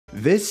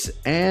This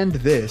and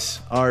this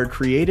are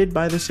created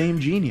by the same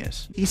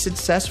genius. He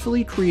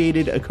successfully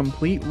created a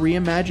complete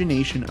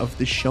reimagination of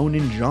the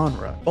shonen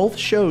genre. Both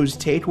shows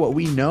take what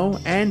we know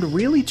and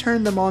really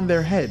turn them on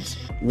their heads.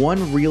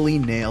 One really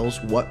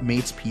nails what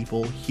makes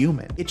people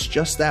human. It's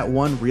just that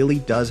one really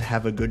does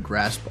have a good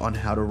grasp on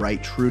how to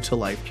write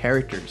true-to-life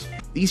characters.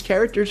 These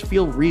characters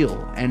feel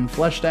real and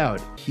fleshed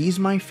out. He's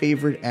my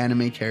favorite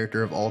anime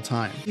character of all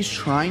time. He's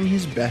trying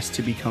his best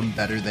to become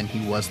better than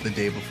he was the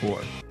day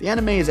before. The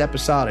anime is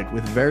episodic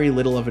with very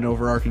little of an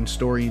overarching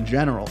story in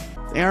general.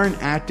 They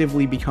aren't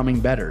actively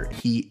becoming better.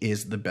 He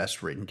is the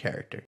best written character.